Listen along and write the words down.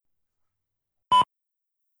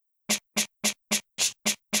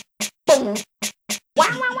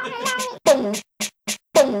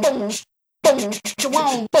Hello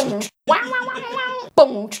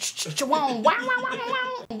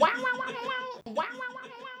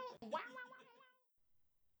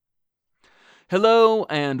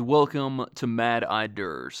and welcome to Mad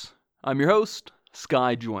Iders. I'm your host,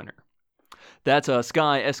 Sky Joyner. That's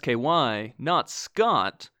Sky, S-K-Y, not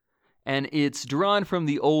Scott, and it's derived from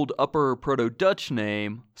the old Upper Proto-Dutch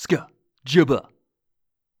name, Ska, Jibba.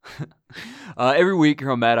 Every week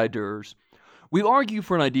here on Mad Iders, we argue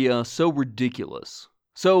for an idea so ridiculous,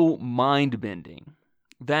 so mind-bending,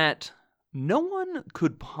 that no one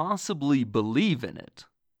could possibly believe in it.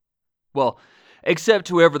 Well, except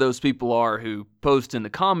whoever those people are who post in the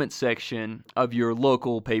comments section of your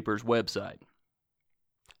local paper's website.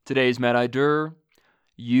 Today's Mad Idea: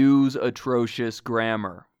 use atrocious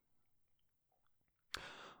grammar.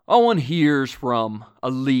 All one hears from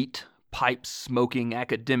elite, pipe-smoking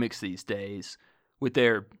academics these days, with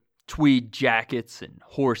their tweed jackets and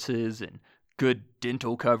horses and good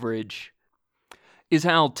dental coverage, is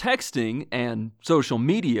how texting and social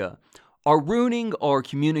media are ruining our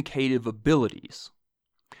communicative abilities.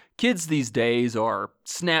 Kids these days are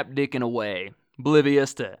snap-dicking away,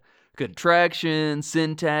 oblivious to contraction,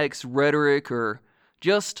 syntax, rhetoric, or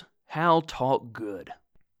just how talk good.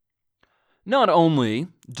 Not only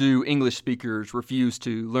do English speakers refuse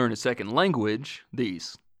to learn a second language,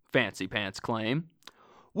 these fancy pants claim,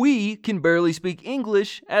 we can barely speak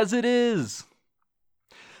English as it is.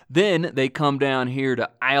 Then they come down here to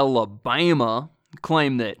Alabama,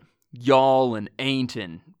 claim that y'all and ain't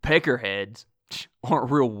and peckerheads aren't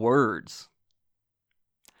real words.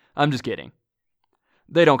 I'm just kidding.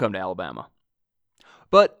 They don't come to Alabama.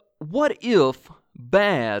 But what if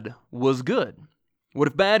bad was good? What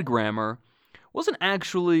if bad grammar wasn't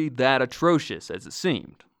actually that atrocious as it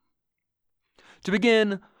seemed? To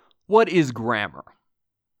begin, what is grammar?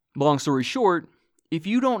 Long story short, if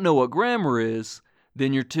you don't know what grammar is,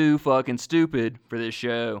 then you're too fucking stupid for this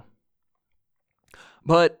show.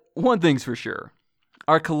 But one thing's for sure,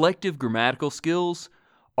 our collective grammatical skills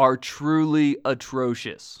are truly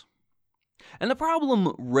atrocious. And the problem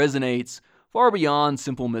resonates far beyond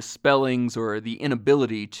simple misspellings or the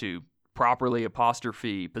inability to properly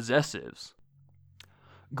apostrophe possessives.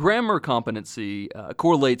 Grammar competency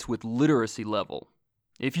correlates with literacy level.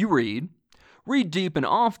 If you read deep and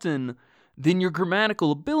often, then your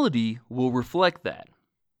grammatical ability will reflect that.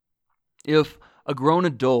 If a grown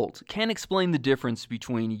adult can't explain the difference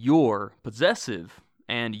between your possessive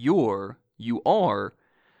and your you are,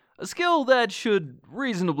 a skill that should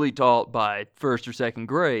reasonably taught by first or second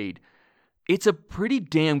grade, it's a pretty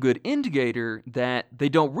damn good indicator that they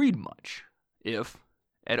don't read much, if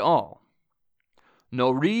at all.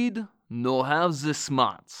 No read, no have the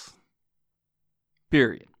smarts.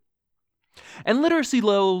 Period. And literacy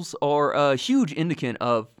levels are a huge indicant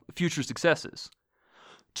of future successes.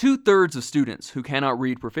 2/3 of students who cannot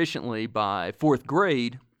read proficiently by 4th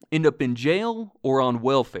grade end up in jail or on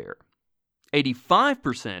welfare.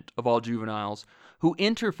 85% of all juveniles who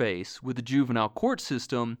interface with the juvenile court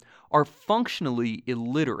system are functionally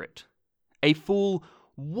illiterate. A full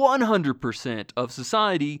 100% of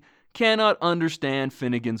society cannot understand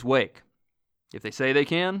Finnegan's Wake. If they say they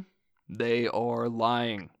can, they are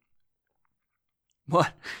lying.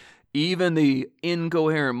 But even the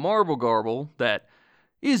incoherent marble garble that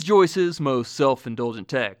is Joyce's most self-indulgent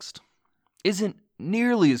text isn't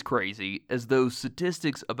nearly as crazy as those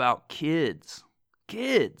statistics about kids.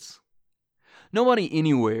 Kids. Nobody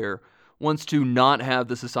anywhere wants to not have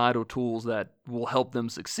the societal tools that will help them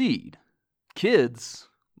succeed. Kids,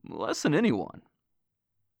 less than anyone.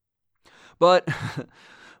 But, of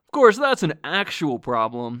course, that's an actual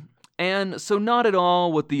problem, and so not at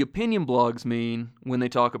all what the opinion blogs mean when they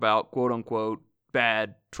talk about quote-unquote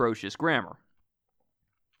bad, atrocious grammar.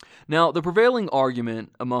 Now, the prevailing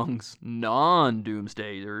argument amongst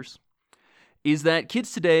non-doomsdayers is that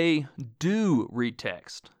kids today do read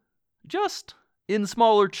text, just in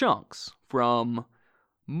smaller chunks from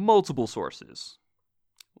multiple sources.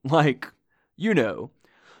 Like,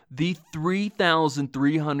 the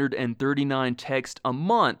 3,339 texts a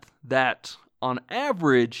month that, on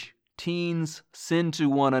average, teens send to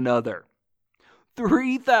one another.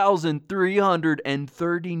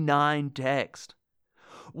 3,339 texts.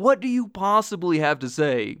 What do you possibly have to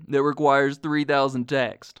say that requires 3,000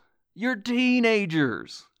 text? You're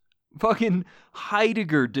teenagers. Fucking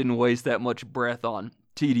Heidegger didn't waste that much breath on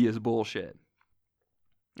tedious bullshit.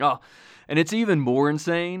 Oh, and it's even more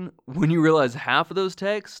insane when you realize half of those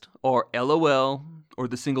texts are LOL or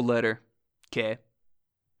the single letter K.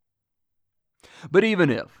 But even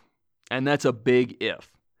if, and that's a big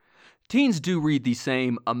if, teens do read the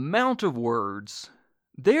same amount of words,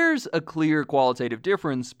 There's a clear qualitative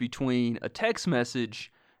difference between a text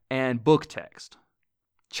message and book text.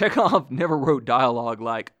 Chekhov never wrote dialogue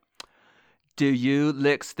like, "Do you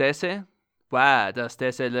lick Stacy? Why does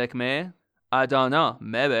Stacy lick me? I don't know,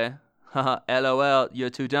 maybe. Haha, LOL, you're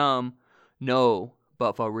too dumb. No,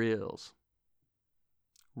 but for reals."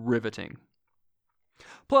 Riveting.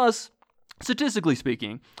 Plus, statistically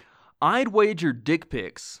speaking, I'd wager dick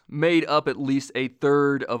pics made up at least a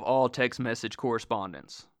third of all text message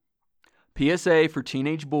correspondence. PSA for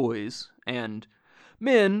teenage boys and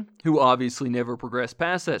men who obviously never progress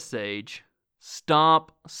past that stage: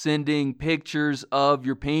 stop sending pictures of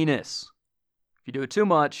your penis. If you do it too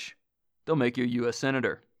much, they'll make you a U.S.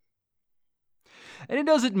 Senator. And it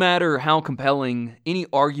doesn't matter how compelling any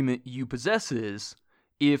argument you possess is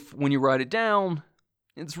if, when you write it down,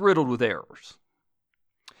 it's riddled with errors.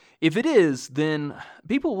 If it is, then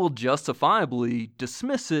people will justifiably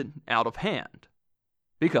dismiss it out of hand.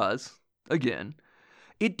 Because, again,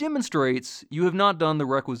 it demonstrates you have not done the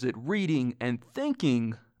requisite reading and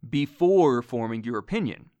thinking before forming your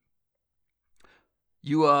opinion.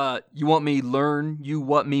 You want me learn you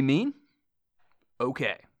what me mean?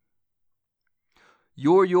 Okay.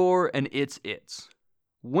 Your and its.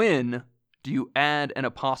 When do you add an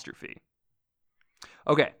apostrophe?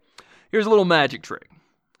 Okay, here's a little magic trick.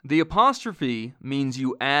 The apostrophe means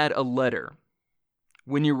you add a letter.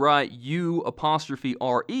 When you write U apostrophe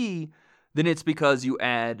RE, then it's because you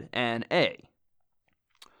add an A.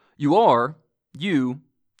 You are, U,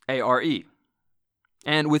 A-R-E.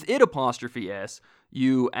 And with it apostrophe S,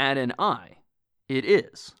 you add an I. It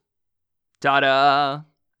is. Ta-da!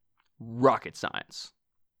 Rocket science.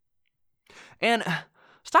 And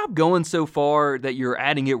stop going so far that you're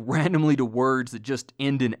adding it randomly to words that just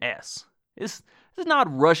end in S. This is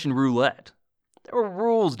not Russian roulette. There are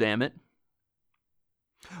rules, damn it.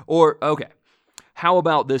 Or, okay, how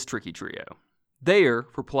about this tricky trio? There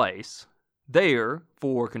for place, there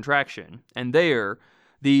for contraction, and there,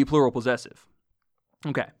 the plural possessive.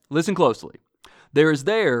 Okay, listen closely. There is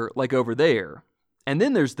there, like over there, and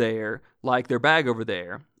then there's there, like their bag over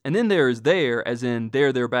there, and then there is there, as in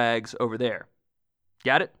their bags over there.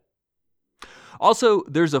 Got it? Also,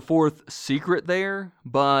 there's a fourth secret there,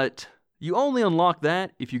 but you only unlock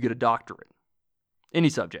that if you get a doctorate. Any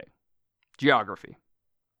subject. Geography.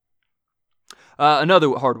 Another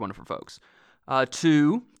hard one for folks.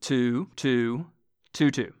 2, 2, 2,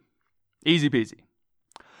 2, 2. Easy peasy.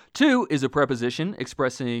 2 is a preposition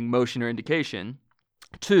expressing motion or indication.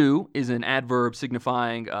 2 is an adverb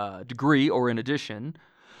signifying degree or in addition.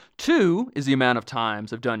 2 is the amount of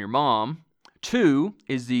times I've done your mom. 2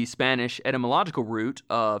 is the Spanish etymological root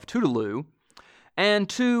of toodaloo. And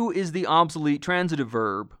 2 is the obsolete transitive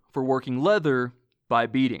verb for working leather by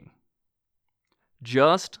beating.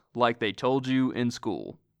 Just like they told you in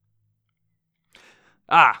school.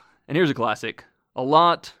 And here's a classic. A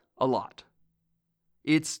lot.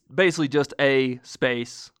 It's basically just a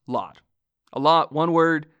space lot. A lot, one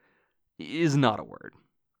word, is not a word.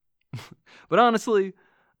 But honestly,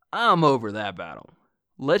 I'm over that battle.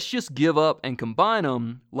 Let's just give up and combine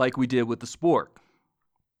them like we did with the spork.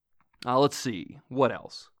 Let's see. What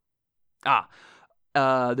else?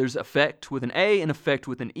 There's effect with an A and effect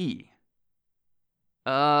with an E.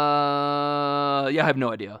 I have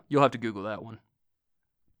no idea. You'll have to Google that one.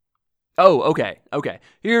 Oh, okay.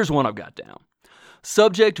 Here's one I've got down.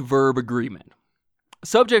 Subject-verb agreement.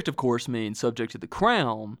 Subject, of course, means subject to the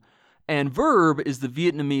crown, and verb is the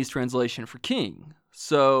Vietnamese translation for king.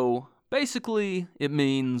 So, basically, it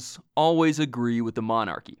means always agree with the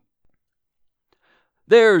monarchy.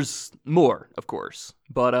 There's more, of course,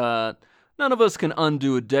 but none of us can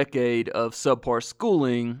undo a decade of subpar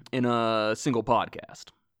schooling in a single podcast.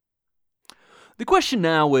 The question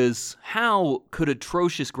now is, how could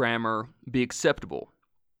atrocious grammar be acceptable?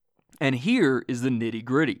 And here is the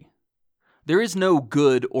nitty-gritty. There is no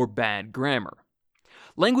good or bad grammar.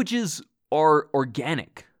 Languages are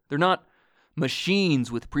organic. They're not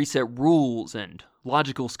machines with preset rules and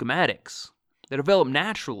logical schematics. They develop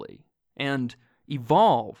naturally and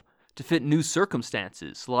evolve to fit new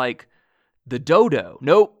circumstances, like the dodo.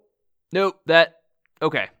 Nope,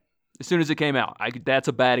 okay. As soon as it came out, that's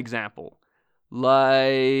a bad example.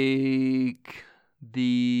 Like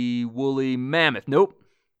the woolly mammoth.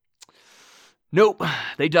 Nope,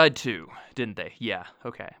 they died too, didn't they? Yeah,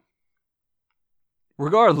 okay.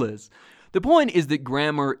 Regardless, the point is that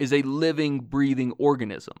grammar is a living, breathing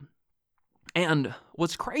organism. And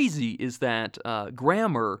what's crazy is that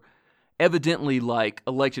grammar, evidently like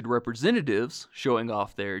elected representatives showing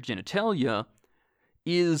off their genitalia,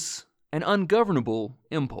 is an ungovernable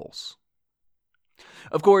impulse.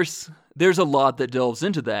 Of course, there's a lot that delves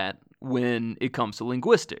into that when it comes to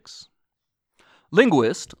linguistics.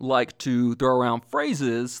 Linguists like to throw around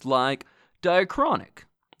phrases like diachronic,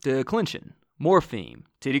 declension, morpheme,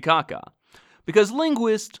 titicaca, because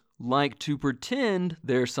linguists like to pretend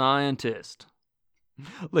they're scientists.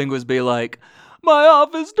 Linguists be like, my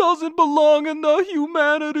office doesn't belong in the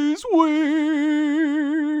humanities wing.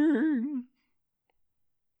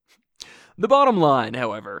 The bottom line,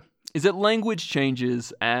 however, is that language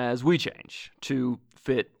changes as we change to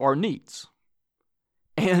fit our needs.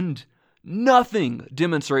 And nothing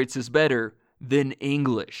demonstrates this better than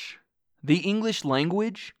English. The English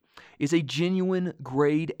language is a genuine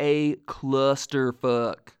grade A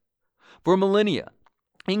clusterfuck. For millennia,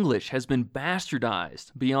 English has been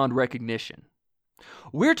bastardized beyond recognition.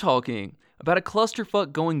 We're talking about a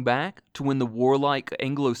clusterfuck going back to when the warlike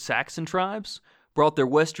Anglo-Saxon tribes brought their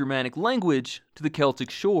West Germanic language to the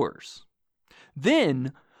Celtic shores.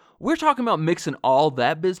 Then, we're talking about mixing all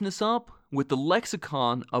that business up with the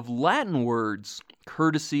lexicon of Latin words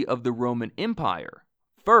courtesy of the Roman Empire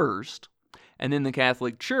first, and then the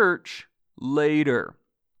Catholic Church later.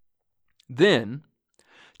 Then,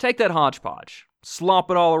 take that hodgepodge,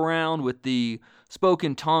 slop it all around with the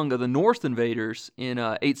spoken tongue of the Norse invaders in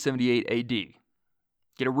 878 AD.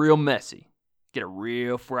 Get it real messy. Get it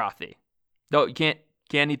real frothy. No, you can't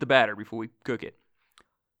eat the batter before we cook it.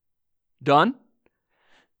 Done?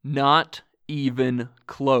 Not even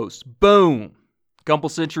close. Boom! A couple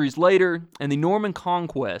centuries later, and the Norman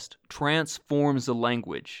conquest transforms the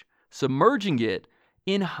language, submerging it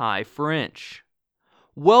in High French.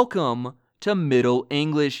 Welcome to Middle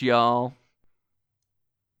English, y'all.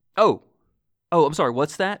 Oh, I'm sorry,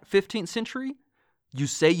 what's that? 15th century? You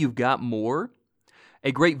say you've got more?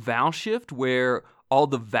 A great vowel shift where all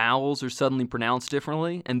the vowels are suddenly pronounced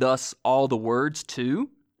differently, and thus all the words too?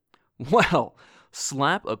 Well,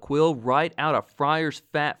 slap a quill right out of Friar's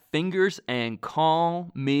fat fingers and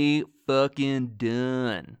call me fucking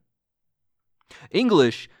done.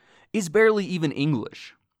 English is barely even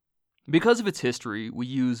English. Because of its history, we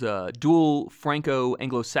use a dual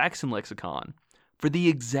Franco-Anglo-Saxon lexicon for the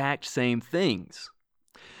exact same things.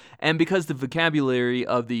 And because the vocabulary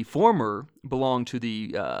of the former belonged to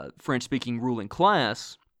the French-speaking ruling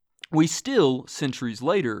class, we still, centuries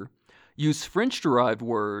later, use French-derived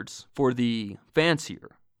words for the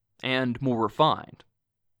fancier and more refined.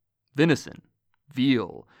 Venison,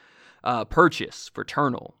 veal, purchase,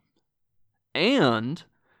 fraternal. And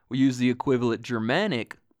we use the equivalent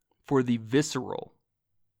Germanic for the visceral.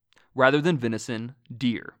 Rather than venison,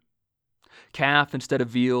 deer. Calf instead of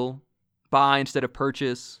veal, buy instead of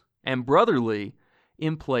purchase, and brotherly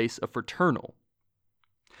in place of fraternal.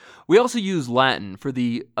 We also use Latin for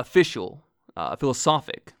the official,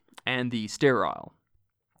 philosophic, and the sterile.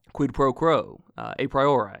 Quid pro quo, a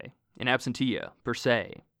priori, in absentia, per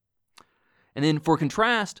se. And then for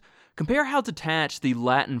contrast, compare how detached the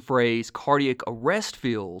Latin phrase cardiac arrest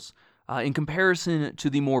feels in comparison to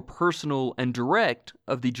the more personal and direct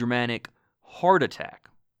of the Germanic heart attack.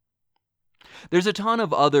 There's a ton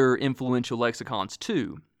of other influential lexicons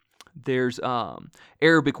too. There's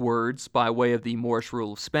Arabic words by way of the Moorish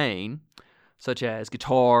rule of Spain, such as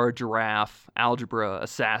guitar, giraffe, algebra,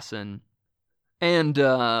 assassin, and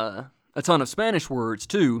a ton of Spanish words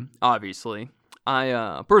too, obviously.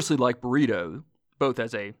 I personally like burrito, both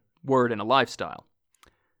as a word and a lifestyle.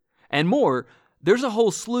 And more, there's a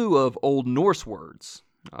whole slew of Old Norse words.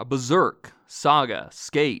 Berserk, saga,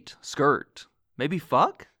 skate, skirt, maybe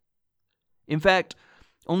fuck? In fact,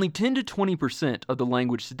 only 10 to 20% of the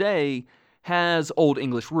language today has Old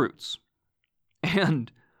English roots.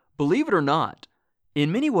 And believe it or not,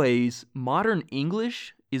 in many ways, modern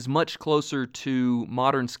English is much closer to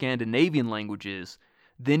modern Scandinavian languages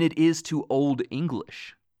than it is to Old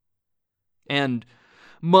English. And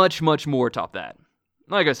much, much more top that.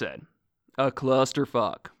 Like I said, a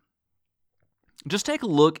clusterfuck. Just take a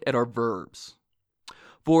look at our verbs.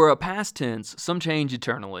 For a past tense, some change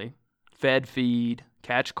eternally. Fed, feed,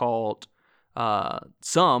 catch, caught.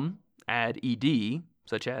 Some add ed,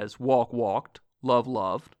 such as walk, walked, love,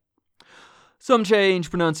 loved. Some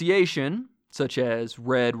change pronunciation, such as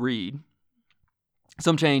read, read.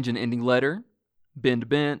 Some change in ending letter, bend,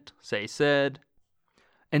 bent, say, said.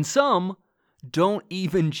 And some don't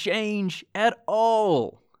even change at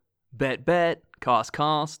all. Bet, bet, cost,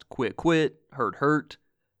 cost, quit, quit, hurt, hurt.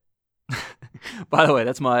 By the way,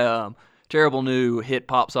 that's my terrible new hit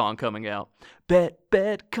pop song coming out. Bet,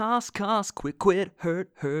 bet, cost, cost, quit, quit, hurt,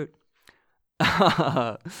 hurt.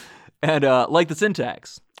 And like the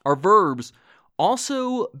syntax, our verbs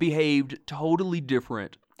also behaved totally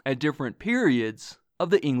different at different periods of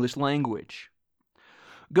the English language.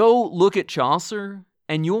 Go look at Chaucer,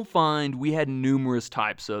 and you'll find we had numerous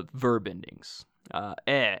types of verb endings.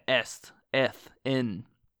 Est, eth, en.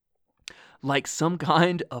 Like some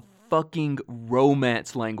kind of fucking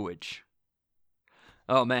romance language.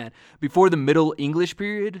 Oh man, before the Middle English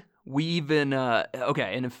period, we even,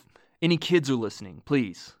 okay, and if any kids are listening,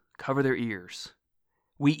 please cover their ears.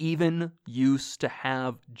 We even used to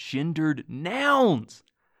have gendered nouns.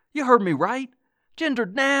 You heard me right?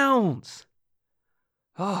 Gendered nouns.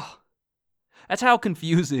 Oh, that's how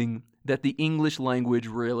confusing that the English language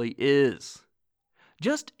really is.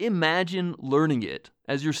 Just imagine learning it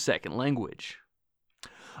as your second language.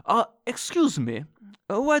 Excuse me,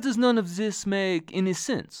 why does none of this make any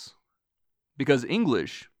sense? Because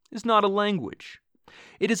English is not a language.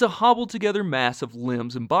 It is a hobbled together mass of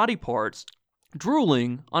limbs and body parts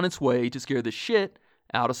drooling on its way to scare the shit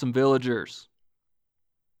out of some villagers.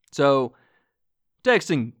 So,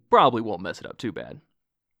 texting probably won't mess it up too bad.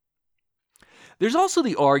 There's also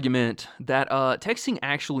the argument that texting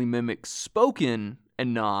actually mimics spoken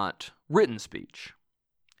and not written speech.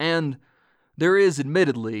 And there is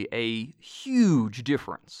admittedly a huge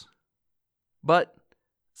difference. But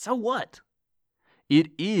so what? It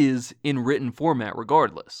is in written format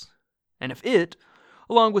regardless. And if it,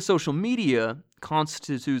 along with social media,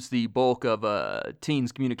 constitutes the bulk of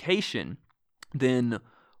teens' communication, then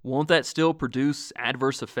won't that still produce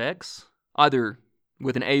adverse effects? Either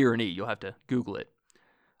with an A or an E, you'll have to Google it,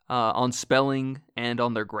 on spelling and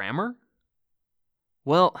on their grammar?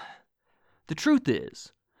 Well, the truth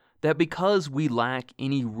is that because we lack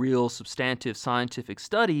any real substantive scientific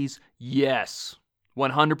studies, yes,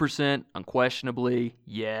 100%, unquestionably,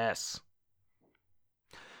 yes.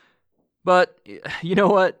 But, you know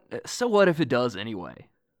what? So what if it does anyway?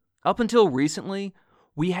 Up until recently,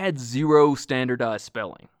 we had zero standardized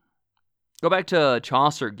spelling. Go back to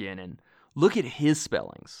Chaucer again and look at his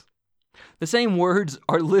spellings. The same words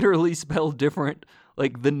are literally spelled different,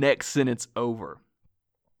 like the next sentence over.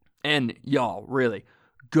 And y'all, really,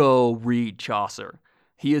 go read Chaucer.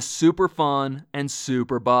 He is super fun and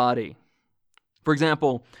super body. For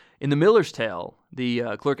example, in The Miller's Tale,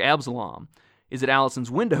 the clerk Absalom is at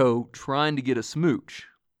Alison's window trying to get a smooch.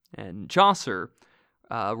 And Chaucer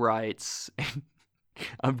writes,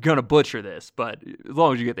 I'm going to butcher this, but as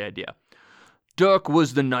long as you get the idea. Dark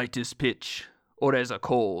was the night's pitch, or as a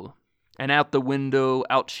coal, and out the window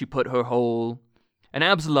out she put her hole. And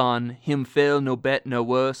Absalom him fell no bet no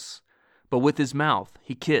worse, but with his mouth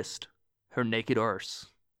he kissed her naked arse.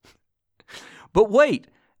 But wait,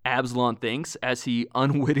 Absalom thinks as he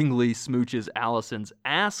unwittingly smooches Alison's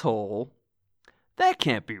asshole, that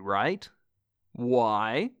can't be right.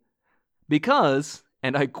 Why? Because,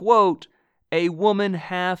 and I quote, a woman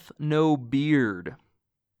hath no beard.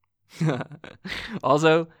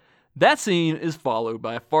 Also, that scene is followed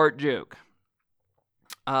by a fart joke.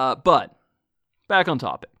 But, back on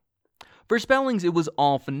topic. For spellings, it was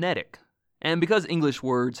all phonetic. And because English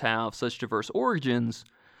words have such diverse origins,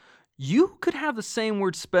 you could have the same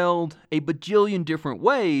word spelled a bajillion different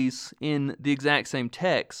ways in the exact same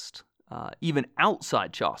text, even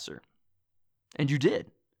outside Chaucer. And you did.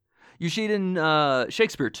 You see it in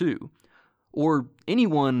Shakespeare too, or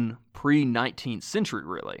anyone pre-19th century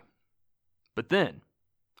really. But then,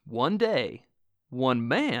 one day, one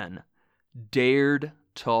man dared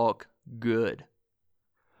talk good.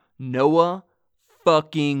 Noah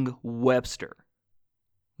fucking Webster.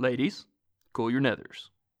 Ladies, cool your nethers.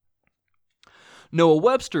 Noah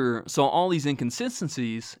Webster saw all these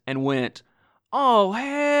inconsistencies and went, oh,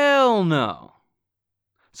 hell no.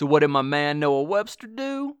 So what did my man Noah Webster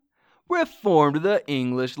do? Reformed the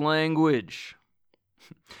English language.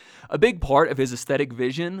 A big part of his aesthetic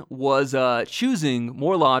vision was choosing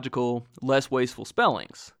more logical, less wasteful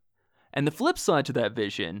spellings. And the flip side to that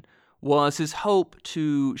vision was his hope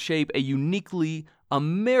to shape a uniquely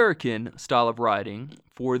American style of writing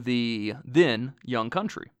for the then young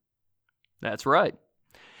country. That's right.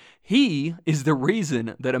 He is the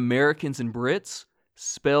reason that Americans and Brits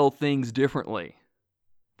spell things differently.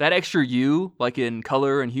 That extra U, like in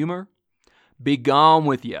color and humor, be gone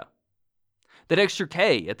with ya. That extra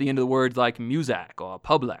K at the end of the words like music or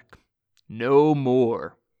public, no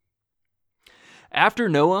more. After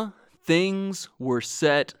Noah, things were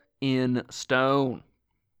set in stone.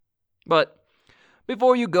 But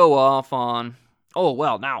before you go off on, oh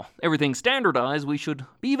well, now everything's standardized, we should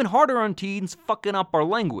be even harder on teens fucking up our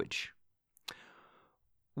language.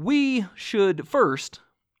 We should first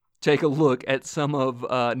take a look at some of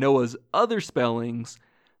Noah's other spellings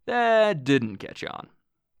that didn't catch on.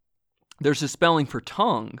 There's a spelling for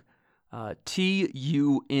tongue,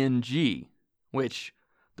 T-U-N-G, which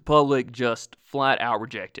the public just flat out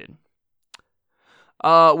rejected.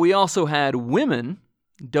 We also had women,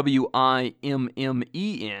 WIMMEN,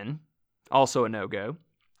 also a no-go,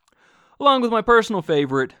 along with my personal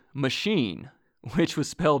favorite, machine, which was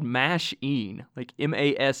spelled mash-een, like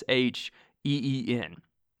MASHEEN.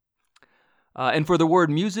 And for the word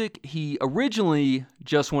music, he originally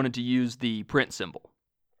just wanted to use the print symbol.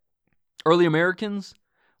 Early Americans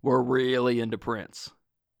were really into Prince.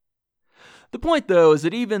 The point, though, is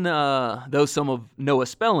that even though some of Noah's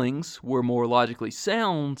spellings were more logically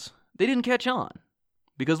sound, they didn't catch on,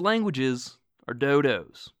 because languages are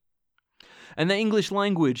dodos. And the English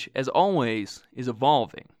language, as always, is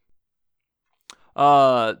evolving.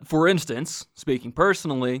 For instance, speaking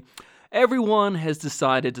personally, everyone has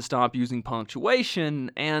decided to stop using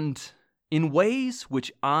punctuation, and in ways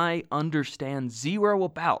which I understand zero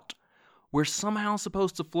about, we're somehow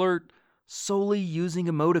supposed to flirt solely using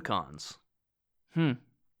emoticons.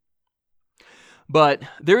 But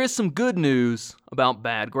there is some good news about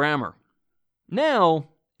bad grammar. Now,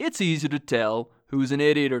 it's easy to tell who's an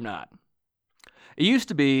idiot or not. It used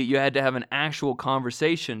to be you had to have an actual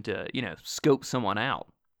conversation to, scope someone out.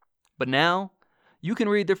 But now, you can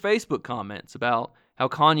read their Facebook comments about how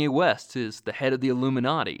Kanye West is the head of the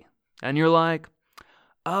Illuminati. And you're like,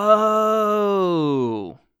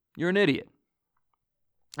 oh, you're an idiot.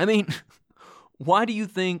 I mean, why do you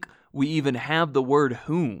think we even have the word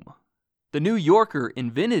whom? The New Yorker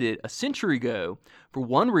invented it a century ago for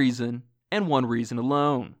one reason and one reason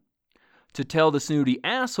alone: to tell the snooty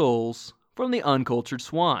assholes from the uncultured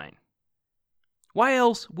swine. Why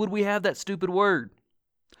else would we have that stupid word?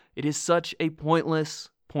 It is such a pointless,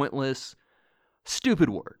 stupid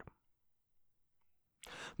word.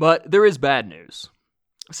 But there is bad news.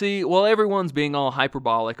 See, while everyone's being all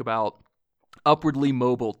hyperbolic about upwardly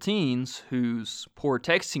mobile teens whose poor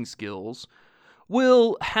texting skills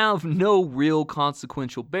will have no real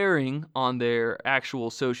consequential bearing on their actual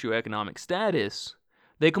socioeconomic status,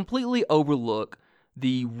 they completely overlook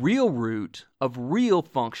the real root of real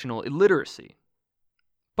functional illiteracy: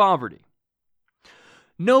 poverty.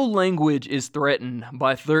 No language is threatened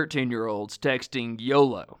by 13-year-olds texting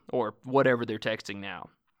YOLO, or whatever they're texting now.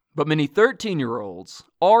 But many 13-year-olds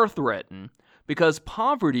are threatened because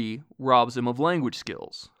poverty robs them of language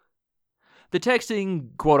skills. The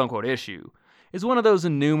texting quote-unquote issue is one of those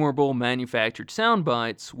innumerable manufactured sound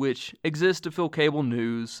bites which exist to fill cable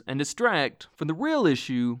news and distract from the real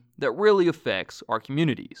issue that really affects our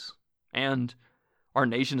communities and our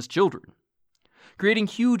nation's children, creating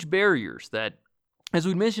huge barriers that, as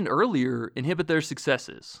we mentioned earlier, inhibit their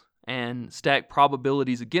successes and stack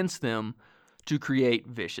probabilities against them to create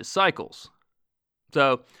vicious cycles.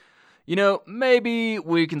 So, maybe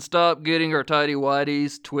we can stop getting our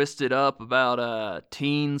tighty-whities twisted up about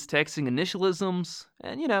teens texting initialisms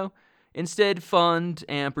and, instead fund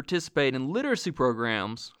and participate in literacy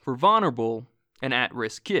programs for vulnerable and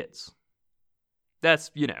at-risk kids.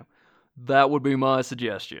 That's, that would be my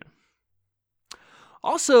suggestion.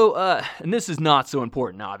 Also, and this is not so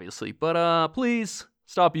important, obviously, but please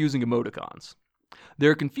stop using emoticons.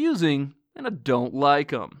 They're confusing, and I don't like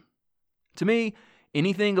them. To me,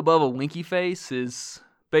 anything above a winky face is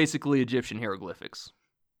basically Egyptian hieroglyphics.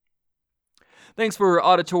 Thanks for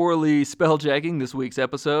auditorily spell-checking this week's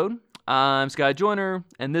episode. I'm Sky Joyner,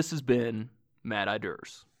 and this has been Mad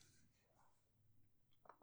Iders.